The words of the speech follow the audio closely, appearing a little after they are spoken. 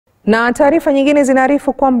Na taarifa nyingine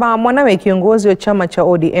zinaarifu kwamba mwanawe kiongozi wa chama cha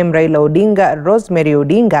ODM Raila Odinga, Rosemary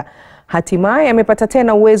Odinga, hatimaye amepata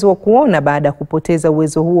tena uwezo wa kuona baada ya kupoteza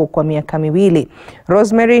uwezo huo kwa miaka miwili.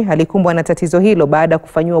 Rosemary alikumbwa na tatizo hilo baada ya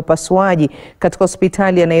kufanyiwa upasuaji katika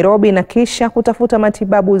hospitali ya Nairobi na kisha kutafuta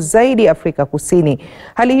matibabu zaidi Afrika Kusini.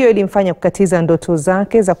 Hali hiyo ilimfanya kukatiza ndoto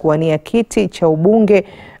zake za kuwania kiti cha ubunge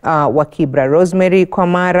wa Kibra. Rosemary kwa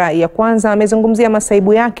mara ya kwanza amezungumzia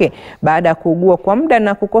masaibu yake baada ya kuugua kwa muda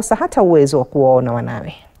na kukosa hata uwezo wa kuwaona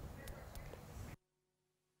wanawe.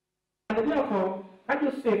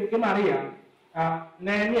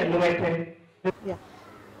 Yeah.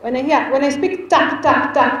 When I speak tak,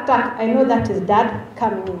 tak, tak, tak, I know that is Dad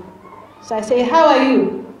coming in. So I say, how are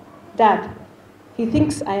you, Dad? He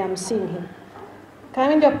thinks I am seeing him.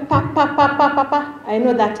 Coming to pa, pa, pa, pa, pa, pa, I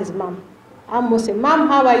know that is Mom. I'm going to say, Mom,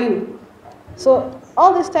 how are you? So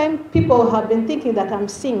all this time, people have been thinking that I'm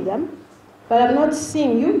seeing them, but I'm not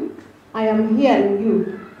seeing you, I am hearing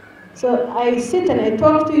you. So I sit and I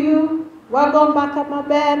talk to you, welcome back at my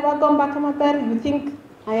bed, welcome back at my bed. You think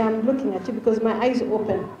I am looking at you because my eyes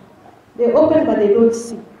open. They open, but they don't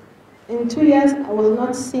see. In 2 years, I was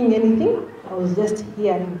not seeing anything, I was just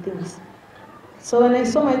hearing things. So when I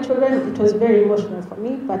saw my children, it was very emotional for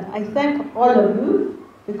me, but I thank all of you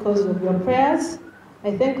because of your prayers.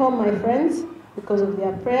 I thank all my friends because of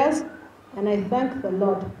their prayers, and I thank the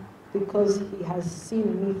Lord because He has seen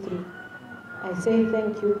me through. I say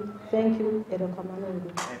thank you, Amen. Thank you.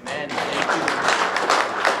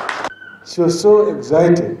 She was so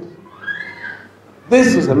excited.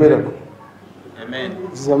 This was a miracle. Amen.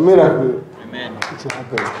 This is a miracle. Amen. Which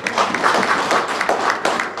happened.